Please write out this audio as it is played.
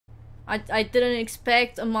I didn't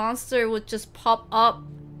expect a monster would just pop up.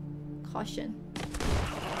 Caution.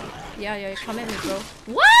 Yeah, come at me, bro.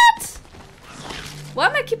 What? Why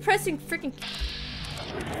am I keep pressing freaking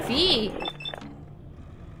V?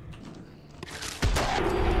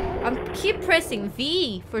 I'm keep pressing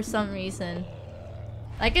V for some reason.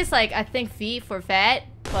 I guess like I think V for vet,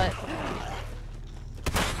 but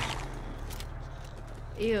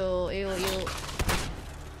ew.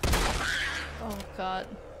 Oh god.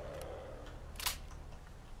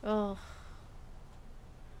 Oh.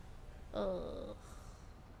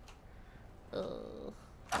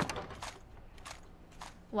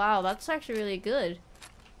 Wow, that's actually really good.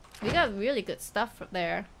 We got really good stuff from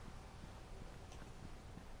there.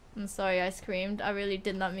 I'm sorry I screamed. I really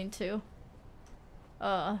did not mean to.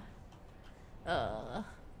 My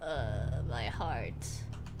heart.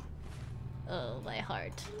 Oh, my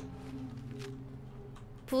heart.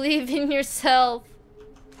 Believe in yourself.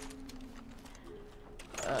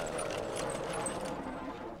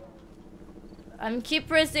 I'm keep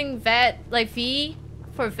pressing vet, like V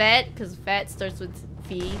for vet, because vet starts with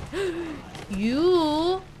V.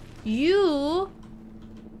 You.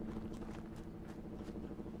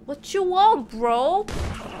 What you want, bro?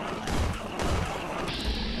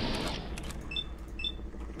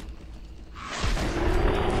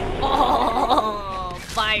 Oh,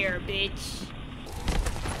 fire, bitch.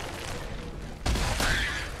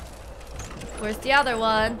 Where's the other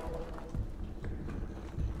one?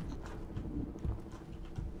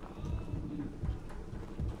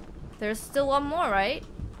 There's still one more, right?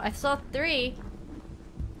 I saw 3.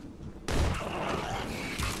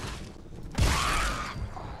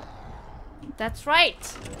 That's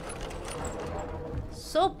right.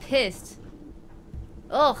 So pissed.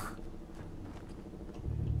 Ugh.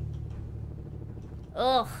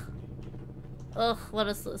 What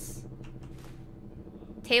is this?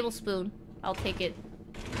 Tablespoon. I'll take it.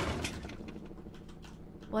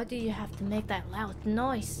 Why do you have to make that loud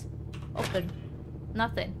noise? Open.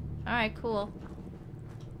 Nothing. Alright, cool.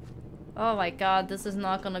 Oh my god, this is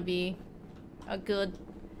not gonna be a good...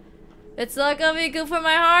 It's not gonna be good for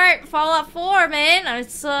my heart! Fallout 4, man!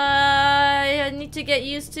 It's, I need to get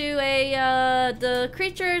used to the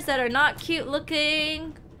creatures that are not cute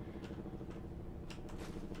looking.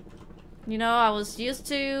 You know, I was used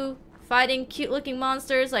to fighting cute looking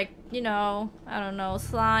monsters like, you know, I don't know,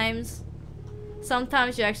 slimes.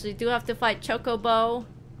 Sometimes you actually do have to fight chocobo.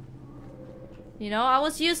 You know, I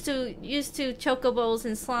was used to chocobos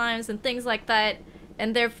and slimes and things like that,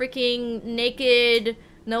 and they're freaking naked,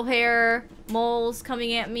 no hair moles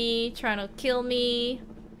coming at me, trying to kill me.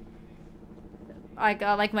 I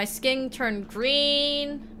got like my skin turned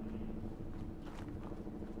green.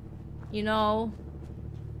 You know.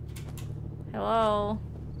 Hello.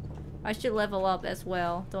 I should level up as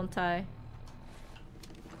well, don't I?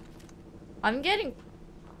 I'm getting...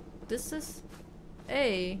 This is...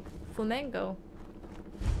 Hey, flamingo.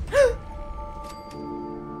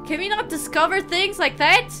 Can we not discover things like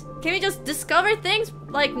that? Can we just discover things,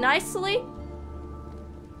 like, nicely?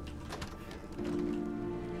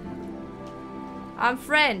 I'm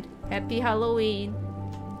friend. Happy Halloween.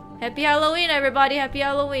 Happy Halloween, everybody. Happy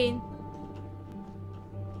Halloween.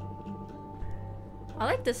 I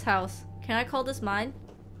like this house. Can I call this mine?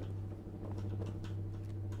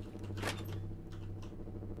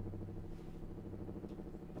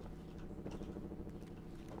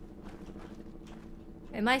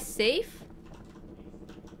 Am I safe?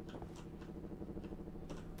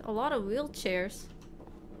 A lot of wheelchairs.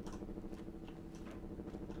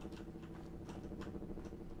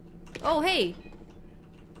 Oh, hey!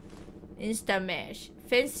 Instamash.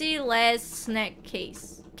 Fancy last snack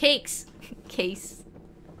case. Cakes! Case.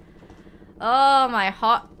 Oh, my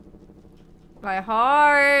heart. My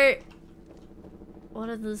heart. What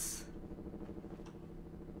is this?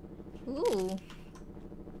 Ooh.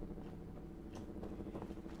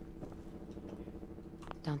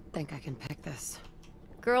 Don't think I can pick this.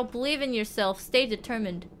 Girl, believe in yourself. Stay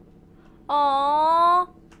determined. Aww.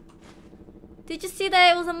 Did you see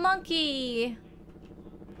that? It was a monkey.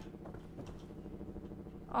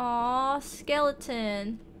 Aww,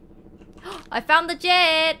 skeleton. I found the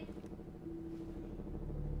jet.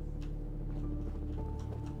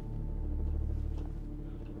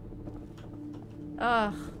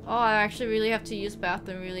 Ugh. Oh, I actually really have to use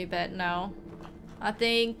bathroom really bad now. I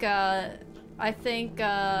think, oh,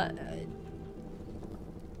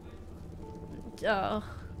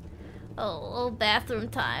 bathroom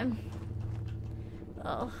time.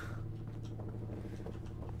 Oh.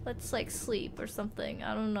 Let's like sleep or something.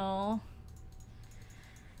 I don't know.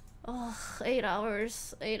 Oh, 8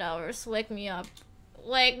 hours. 8 hours. Wake me up.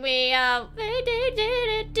 Wake me up.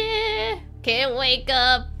 Can't wake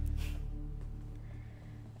up.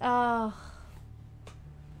 Oh.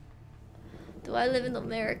 Do I live in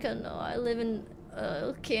America? No, I live in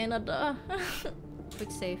Canada.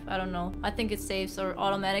 Quick save. I don't know. I think it saves or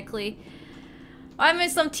automatically. I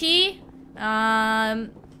made some tea.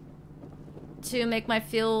 To make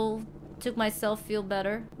myself feel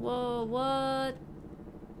better. Whoa, what?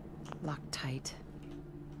 Locked tight.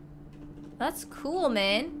 That's cool,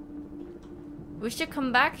 man. We should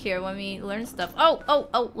come back here when we learn stuff.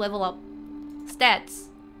 Oh, level up. Stats.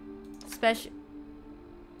 Special.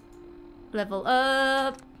 Level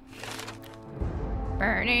up.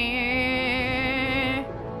 Burning.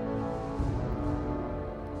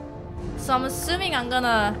 So I'm assuming I'm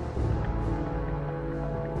gonna...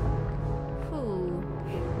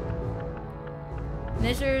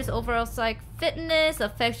 Measures overall psych fitness,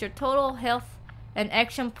 affects your total health and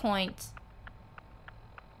action points.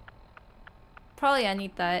 Probably I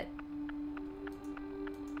need that.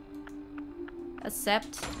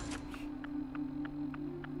 Accept.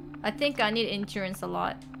 I think I need endurance a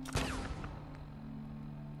lot.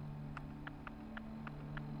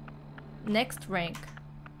 Next rank.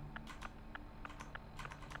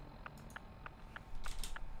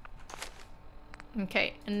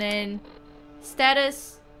 Okay, and then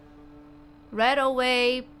status, red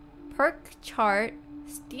away, perk chart,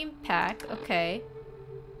 steam pack. Okay.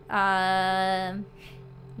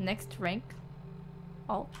 Next rank.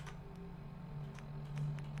 Oh.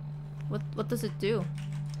 What does it do?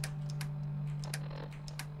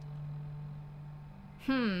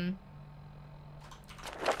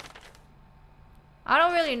 I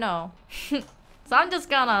don't really know. So I'm just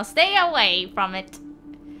gonna stay away from it.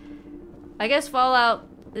 I guess Fallout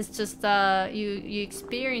is just you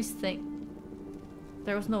experience things.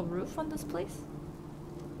 There was no roof on this place?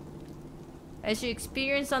 As you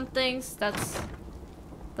experience some things, that's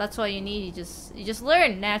what you need. You just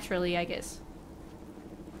learn naturally, I guess.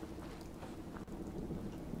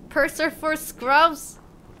 Purser for scrubs?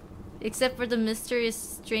 Except for the mysterious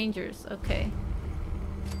strangers. Okay.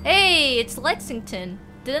 Hey, it's Lexington.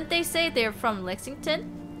 Didn't they say they're from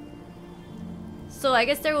Lexington? So I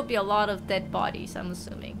guess there will be a lot of dead bodies, I'm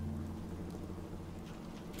assuming.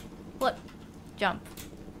 What? Jump.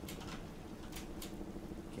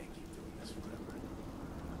 Can't keep doing this forever.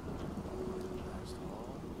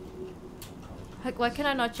 Heck, why can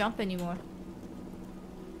I not jump anymore?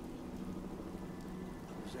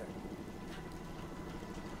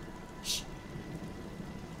 Shh.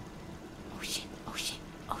 Oh shit, oh shit,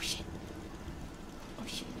 oh shit. Oh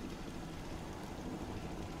shit.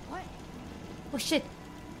 What? Oh shit.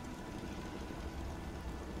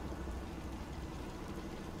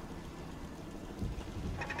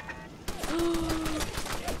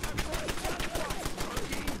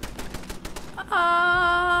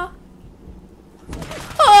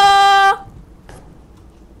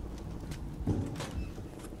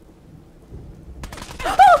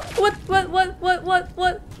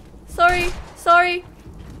 What?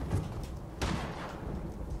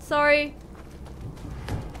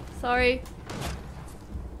 Sorry.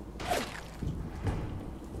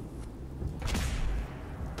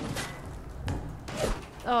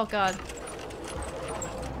 Oh god.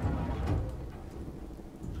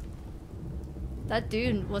 That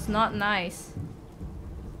dude was not nice.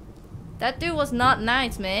 That dude was not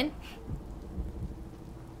nice, man.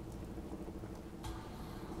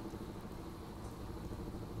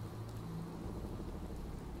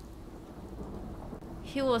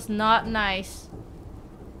 He was not nice.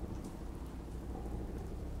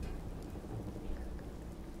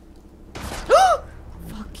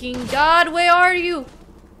 Fucking god, where are you?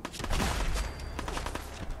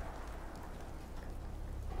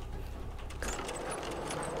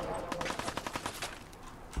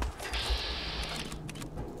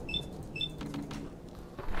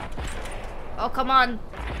 Oh, come on.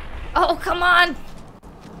 Oh, come on.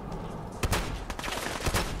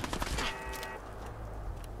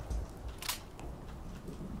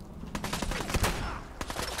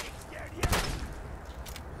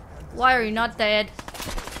 Why are you not dead?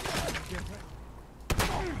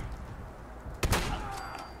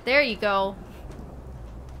 There you go.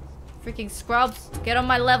 Freaking scrubs, get on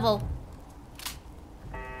my level.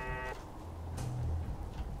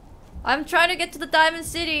 I'm trying to get to the Diamond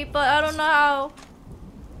City, but I don't know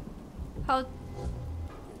how.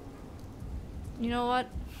 You know what?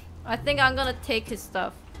 I think I'm gonna take his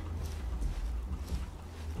stuff.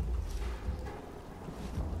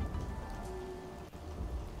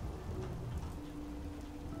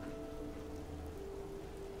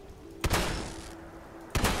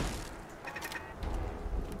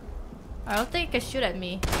 I don't think it can shoot at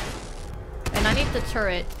me. And I need the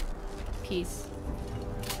turret piece.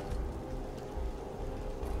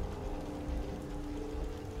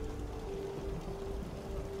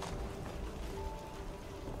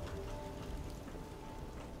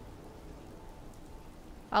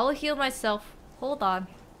 I will heal myself. Hold on.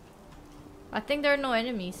 I think there are no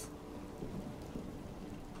enemies.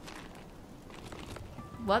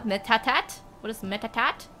 What? Metatat? What is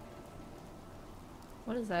metatat?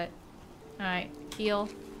 What is that? Alright, heal.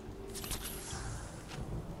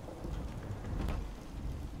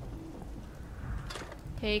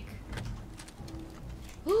 Take.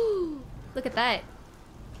 Ooh, look at that.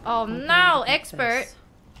 Oh no, expert.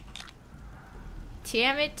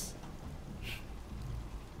 Damn it.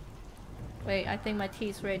 Wait, I think my tea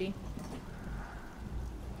is ready.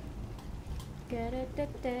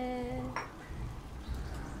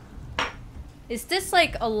 Is this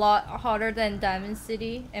like a lot harder than Diamond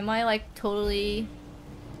City? Am I like totally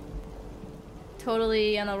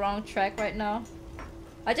on the wrong track right now?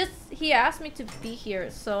 He asked me to be here,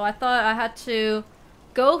 so I thought I had to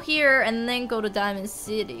go here and then go to Diamond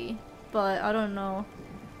City, but I don't know.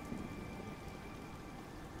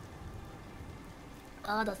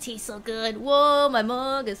 Oh, the tea's so good. Whoa, my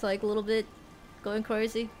mug is like a little bit going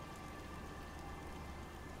crazy.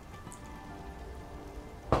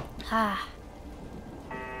 Ah.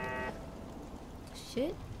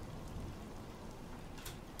 Shit.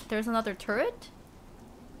 There's another turret?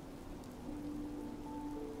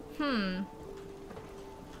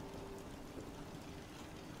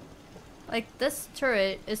 Like, this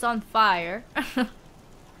turret is on fire.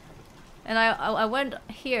 And I went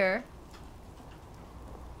here.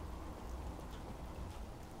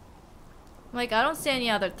 Like, I don't see any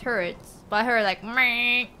other turrets. But I heard like,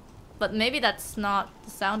 meh. But maybe that's not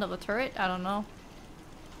the sound of a turret? I don't know.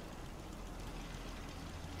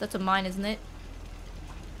 That's a mine, isn't it?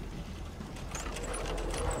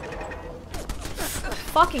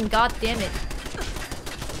 Fucking goddamn it.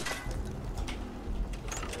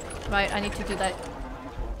 Right, I need to do that.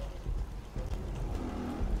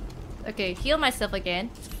 Okay, heal myself again.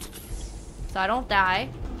 So I don't die.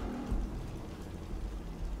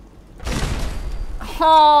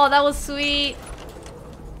 Oh, that was sweet.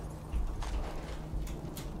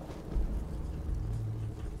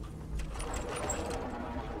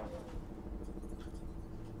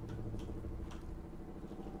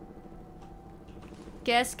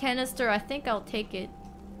 Gas canister, I think I'll take it.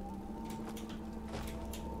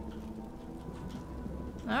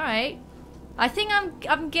 Alright. I think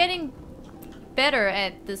I'm getting better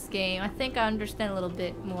at this game. I think I understand a little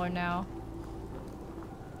bit more now.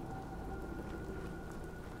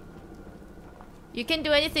 You can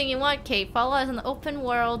do anything you want, Kate. Fallout is an open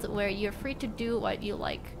world where you're free to do what you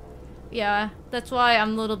like. Yeah, that's why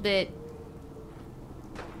I'm a little bit...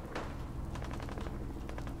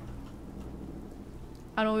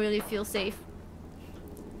 I don't really feel safe.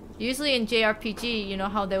 Usually in JRPG, you know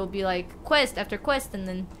how there will be like quest after quest, and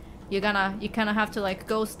then you kind of have to like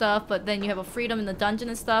go stuff, but then you have a freedom in the dungeon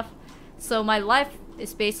and stuff. So my life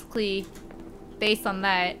is basically based on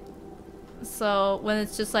that. So when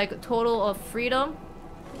it's just like a total of freedom,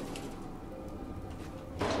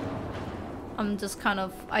 I'm just kind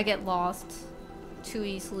of, I get lost too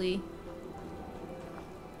easily.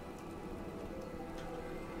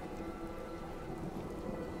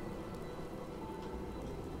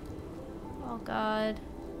 Oh god.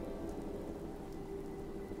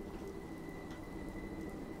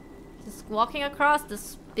 Just walking across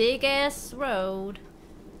this big ass road.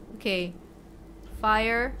 Okay.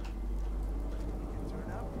 Fire.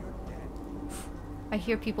 I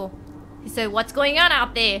hear people. He said, "What's going on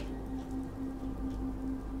out there?"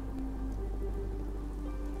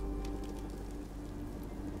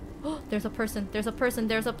 Oh, there's a person. There's a person.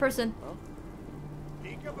 There's a person.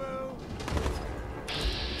 Peekaboo.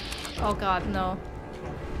 Oh god, no.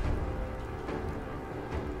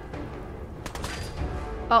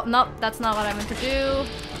 Oh, no, that's not what I meant to do.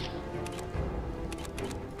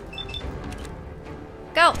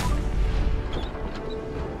 Go!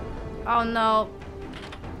 Oh no.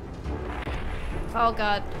 Oh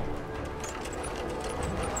god.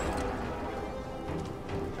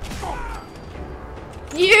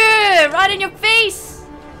 Yeah! Right in your face!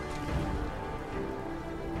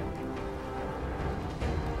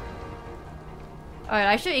 Alright,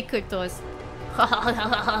 I should equip those.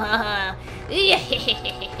 I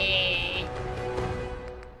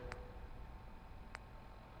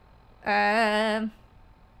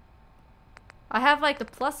have like the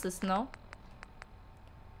pluses, no?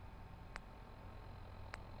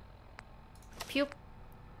 Pew.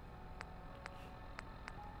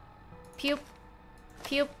 Pew.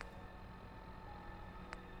 Pew.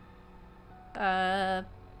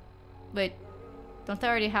 Wait. Don't I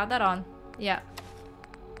already have that on? Yeah.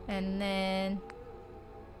 And then...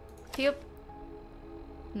 Pew.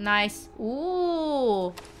 Nice.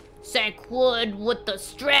 Ooh. Sank wood with the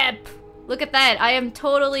strap. Look at that. I am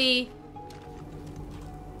totally...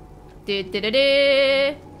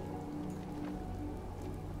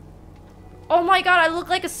 Oh my god, I look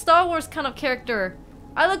like a Star Wars kind of character.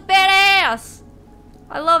 I look badass.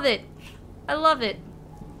 I love it. I love it.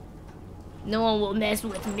 No one will mess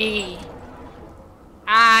with me.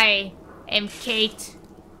 I am Kate.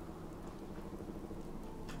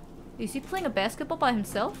 Is he playing a basketball by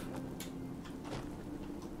himself?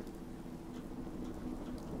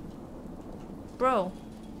 Bro.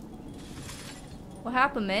 What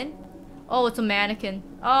happened, man? Oh, it's a mannequin.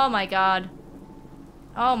 Oh my god.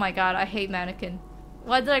 Oh my god, I hate mannequin.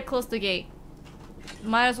 Why did I close the gate?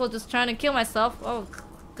 Might as well just trying to kill myself. Oh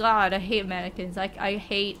god, I hate mannequins. I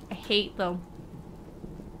hate them.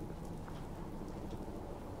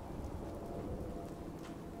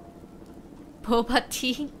 Boba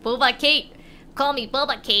T? Boba Kate. Call me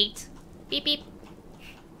Boba Kate. Beep beep.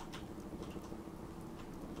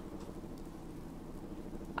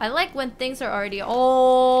 I like when things are already...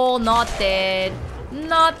 Oh, not dead.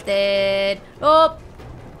 Not dead. Oh.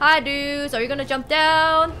 Hi, dudes. Are you gonna jump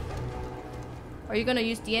down? Are you gonna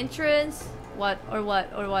use the entrance? What? Or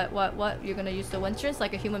what? Or what? You're gonna use the entrance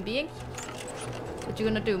like a human being? What you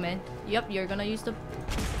gonna do, man? Yep, you're gonna use the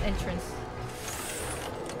entrance.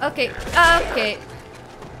 Okay. Okay.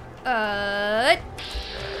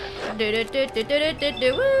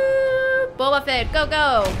 Woo! Boba Fett, go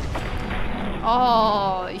go!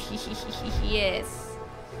 Oh, yes.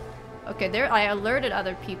 Okay, there I alerted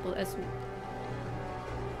other people as well.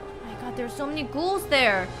 Oh my god, there's so many ghouls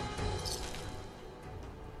there.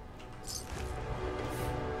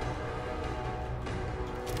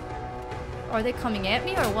 Are they coming at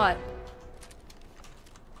me or what?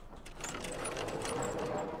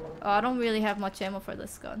 Oh, I don't really have much ammo for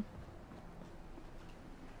this gun.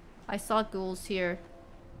 I saw ghouls here.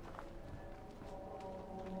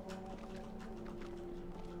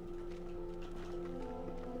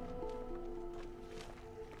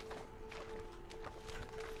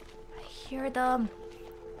 I hear them.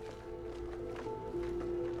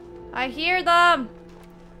 I hear them.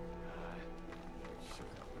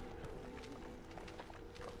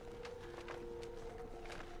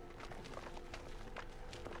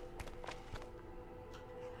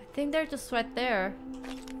 I think they're just right there.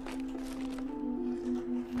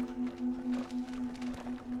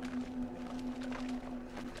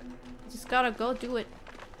 Just gotta go do it.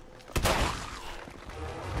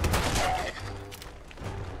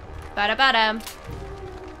 Bada-bada.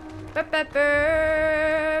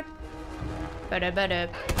 Burp-burp-burp. Bada-bada.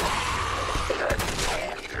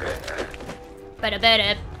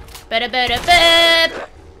 Bada-bada. Bada-bada-burp.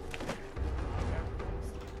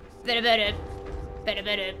 Bada-bada.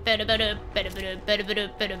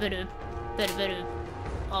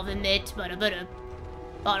 Oven mitt,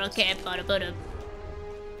 bottle cap,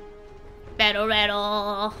 battle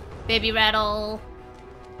rattle, baby rattle,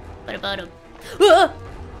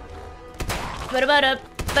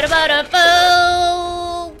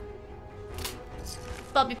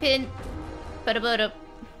 bobby pin,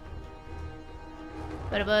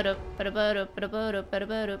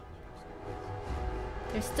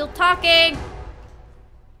 they're still talking.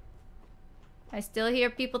 I still hear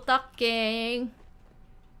people talking.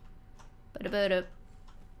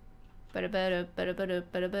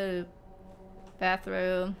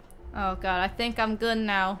 Bathroom. Oh god, I think I'm good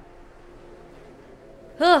now.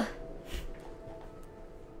 Huh.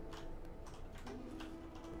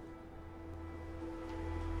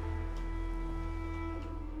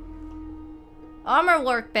 Armor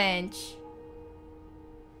workbench.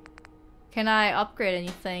 Can I upgrade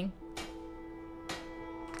anything?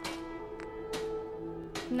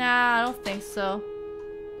 Nah, I don't think so.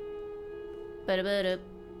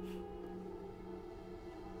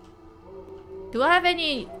 Do I have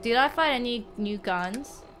any... Did I find any new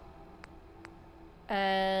guns?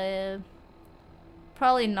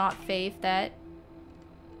 Probably not fave that.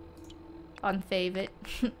 Unfave it.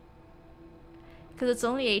 Because it's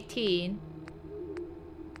only 18.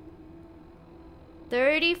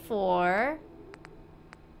 34.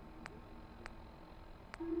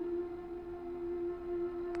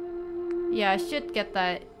 Yeah, I should get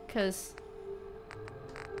that, cause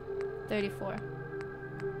 34.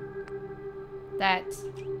 That.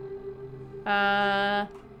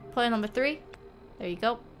 Point number 3. There you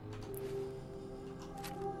go.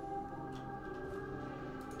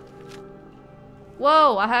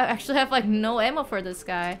 Whoa, I actually have like no ammo for this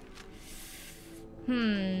guy.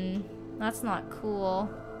 That's not cool.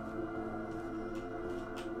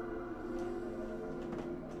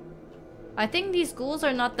 I think these ghouls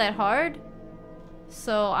are not that hard.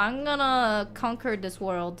 So I'm gonna conquer this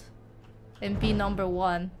world and be number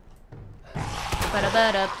 1.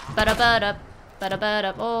 Ba-da-ba-da, ba-da-ba-da,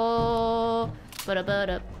 ba-da-ba-da, oh,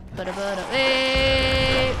 ba-da-ba-da, ba-da-ba-da,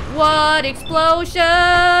 hey, what explosion!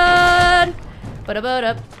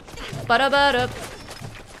 Ba-da-ba-da, ba-da-ba-da,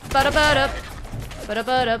 ba-da-ba-da,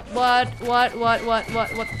 ba-da-ba-da, what?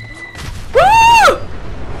 Woo!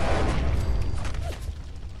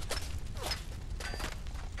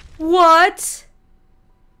 What?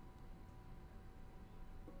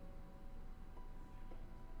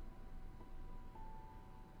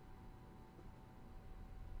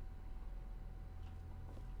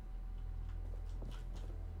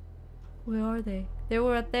 Where are they? They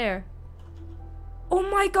were right there. Oh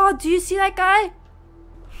my god, do you see that guy?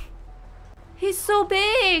 He's so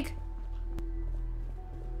big!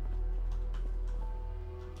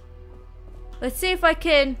 Let's see if I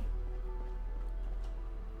can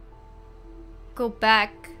go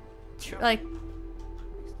back. Like,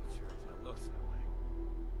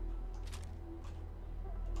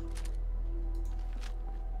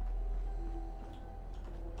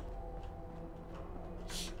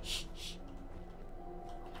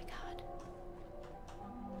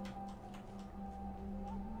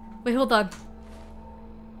 wait, hold on.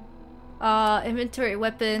 Inventory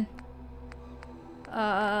weapon.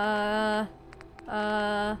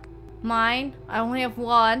 Mine. I only have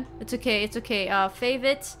 1. It's okay, it's okay.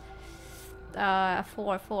 Favorite.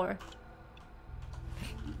 4.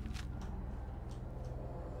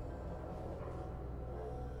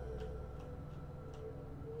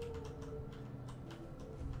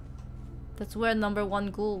 That's where number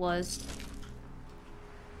 1 ghoul was.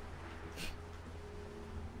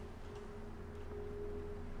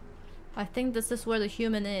 I think this is where the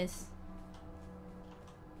human is.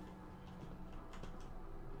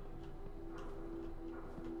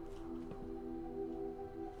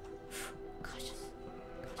 Cautious.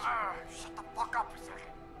 Shut the fuck up a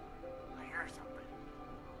second. I hear something.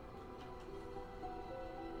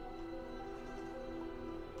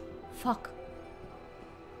 Fuck.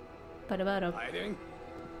 Ba-da-ba-da. Hiding?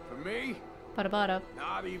 From me? Ba-da-ba-da.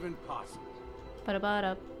 Not even possible.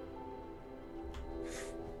 Ba-da-ba-da.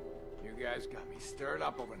 You guys got me stirred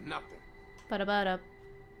up over nothing. Ba-da-ba-da.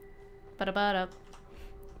 Ba-da-ba-da.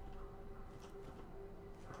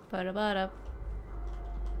 Ba-da-ba-da.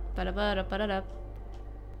 Ba-da-ba-da. Ba-da-da.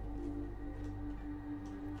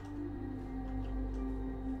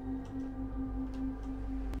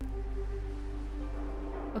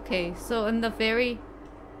 Okay, so in the very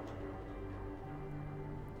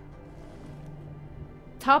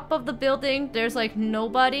top of the building, there's like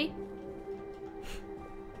nobody.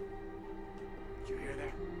 Did you hear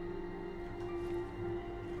that?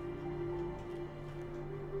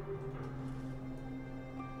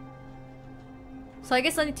 So I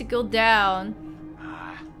guess I need to go down.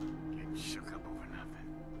 Getting shook up over nothing.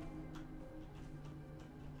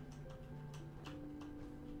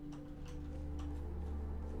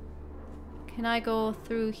 Can I go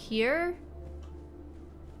through here?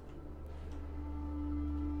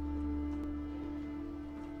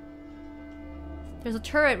 There's a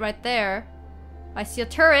turret right there. I see a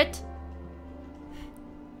turret.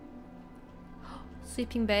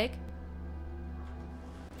 Sleeping bag.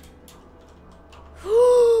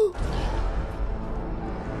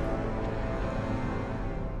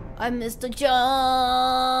 I missed a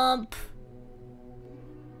jump.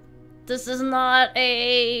 This is not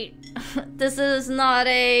a... This is not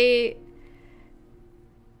a...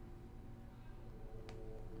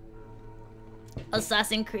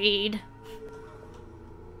 Assassin's Creed.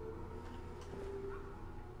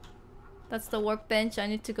 That's the workbench. I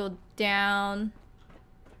need to go down.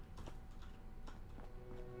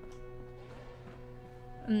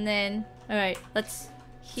 And then... Alright, let's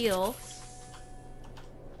heal.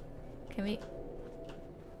 Can we...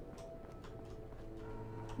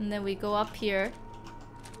 And then we go up here.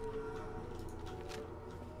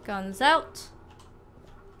 Guns out.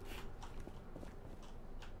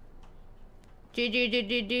 To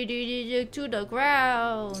the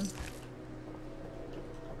ground.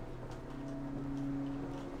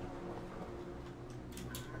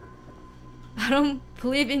 I don't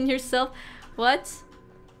believe in yourself. What?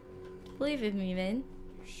 Believe in me, man.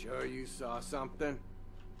 You sure you saw something?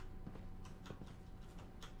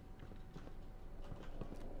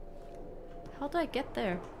 How do I get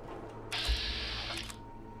there?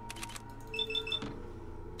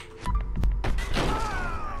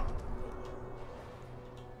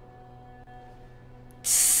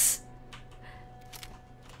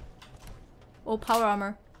 Oh, power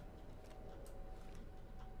armor.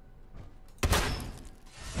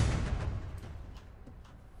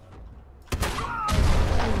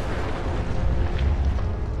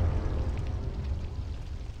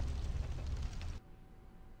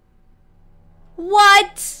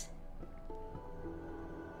 What?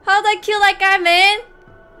 How'd I kill that guy, man?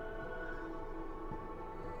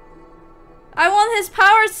 I want his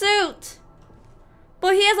power suit.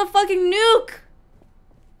 But he has a fucking nuke.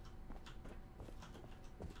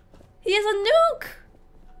 He has a nuke.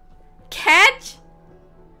 Catch?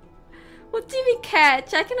 What do you mean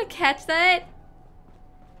catch? I cannot catch that.